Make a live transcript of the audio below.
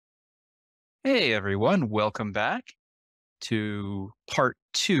Hey everyone, welcome back to part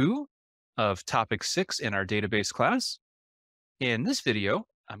 2 of topic 6 in our database class. In this video,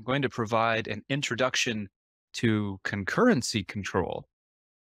 I'm going to provide an introduction to concurrency control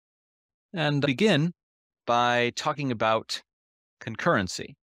and begin by talking about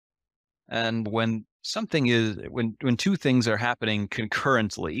concurrency. And when two things are happening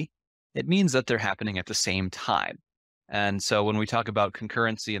concurrently, it means that they're happening at the same time. And so when we talk about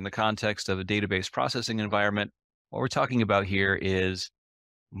concurrency in the context of a database processing environment, what we're talking about here is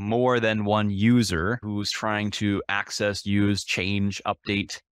more than one user who's trying to access, use, change,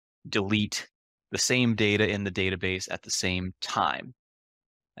 update, delete the same data in the database at the same time.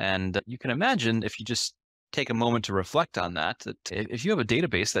 And you can imagine, if you just take a moment to reflect on that, that if you have a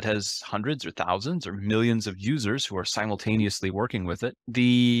database that has hundreds or thousands or millions of users who are simultaneously working with it,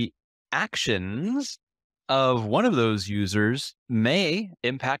 the actions of one of those users may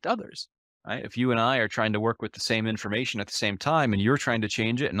impact others. Right? If you and I are trying to work with the same information at the same time and you're trying to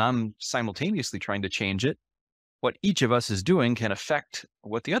change it and I'm simultaneously trying to change it, what each of us is doing can affect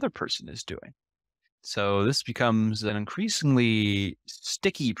what the other person is doing. So this becomes an increasingly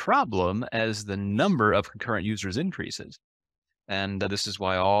sticky problem as the number of concurrent users increases. And this is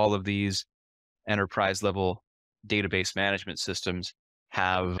why all of these enterprise level database management systems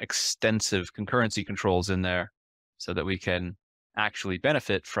have extensive concurrency controls in there so that we can actually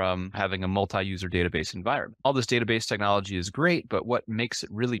benefit from having a multi-user database environment. All this database technology is great, but what makes it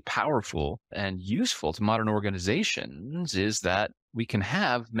really powerful and useful to modern organizations is that we can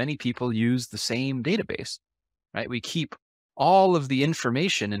have many people use the same database, right? We keep all of the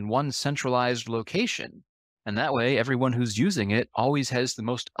information in one centralized location. And that way, everyone who's using it always has the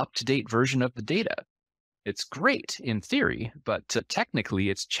most up-to-date version of the data. It's great in theory, but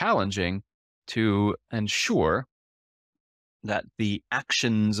technically it's challenging to ensure that the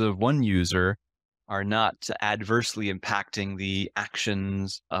actions of one user are not adversely impacting the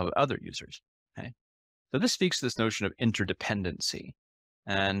actions of other users. Okay? So this speaks to this notion of interdependency.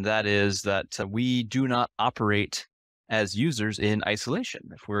 And that is that we do not operate as users in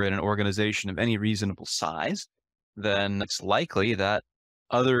isolation. If we're in an organization of any reasonable size, then it's likely that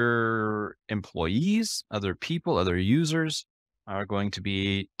other employees, other people, other users are going to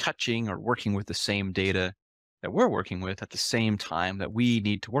be touching or working with the same data that we're working with at the same time that we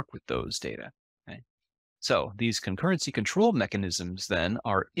need to work with those data. Okay? So these concurrency control mechanisms then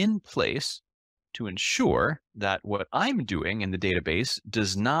are in place to ensure that what I'm doing in the database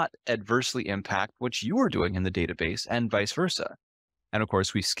does not adversely impact what you're doing in the database and vice versa. And of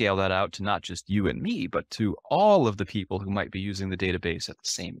course, we scale that out to not just you and me, but to all of the people who might be using the database at the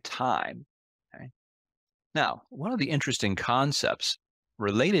same time. Okay? Now, one of the interesting concepts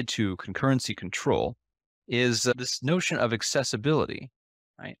related to concurrency control is this notion of accessibility,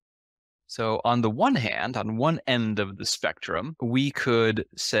 right? So on the one hand, on one end of the spectrum, we could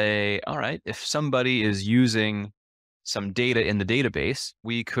say, all right, if somebody is using some data in the database,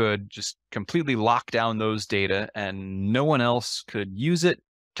 we could just completely lock down those data and no one else could use it,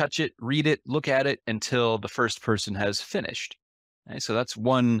 touch it, read it, look at it until the first person has finished. Okay, so that's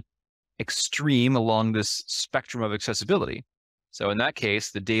one extreme along this spectrum of accessibility. So in that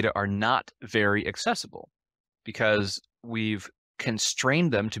case, the data are not very accessible because we've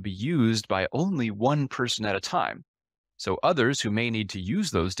constrained them to be used by only one person at a time. So others who may need to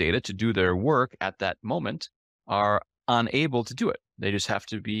use those data to do their work at that moment are unable to do it. They just have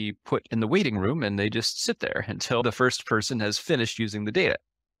to be put in the waiting room and they just sit there until the first person has finished using the data.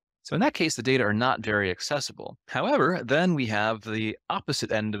 So in that case, the data are not very accessible. However, then we have the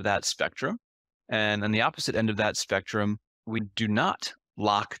opposite end of that spectrum. And on the opposite end of that spectrum, we do not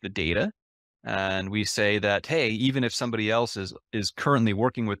lock the data. And we say that, hey, even if somebody else is currently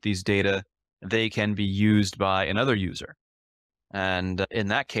working with these data, they can be used by another user. And in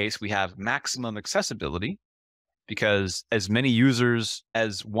that case, we have maximum accessibility because as many users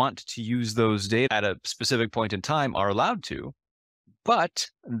as want to use those data at a specific point in time are allowed to. But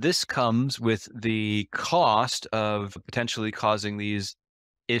this comes with the cost of potentially causing these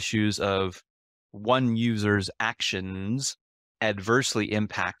issues of one user's actions adversely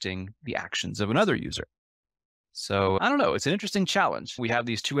impacting the actions of another user. So I don't know. It's an interesting challenge. We have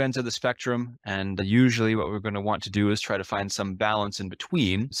these two ends of the spectrum, and usually what we're going to want to do is try to find some balance in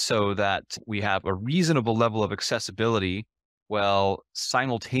between so that we have a reasonable level of accessibility while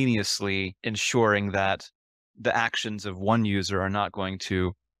simultaneously ensuring that the actions of one user are not going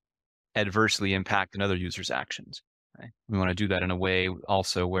to adversely impact another user's actions. Right? We want to do that in a way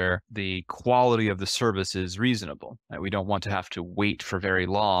also where the quality of the service is reasonable. Right? We don't want to have to wait for very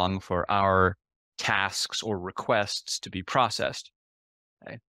long for our tasks or requests to be processed.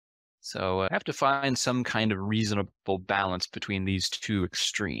 Okay? So I have to find some kind of reasonable balance between these two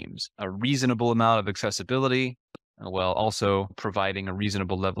extremes, a reasonable amount of accessibility while also providing a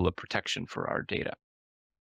reasonable level of protection for our data.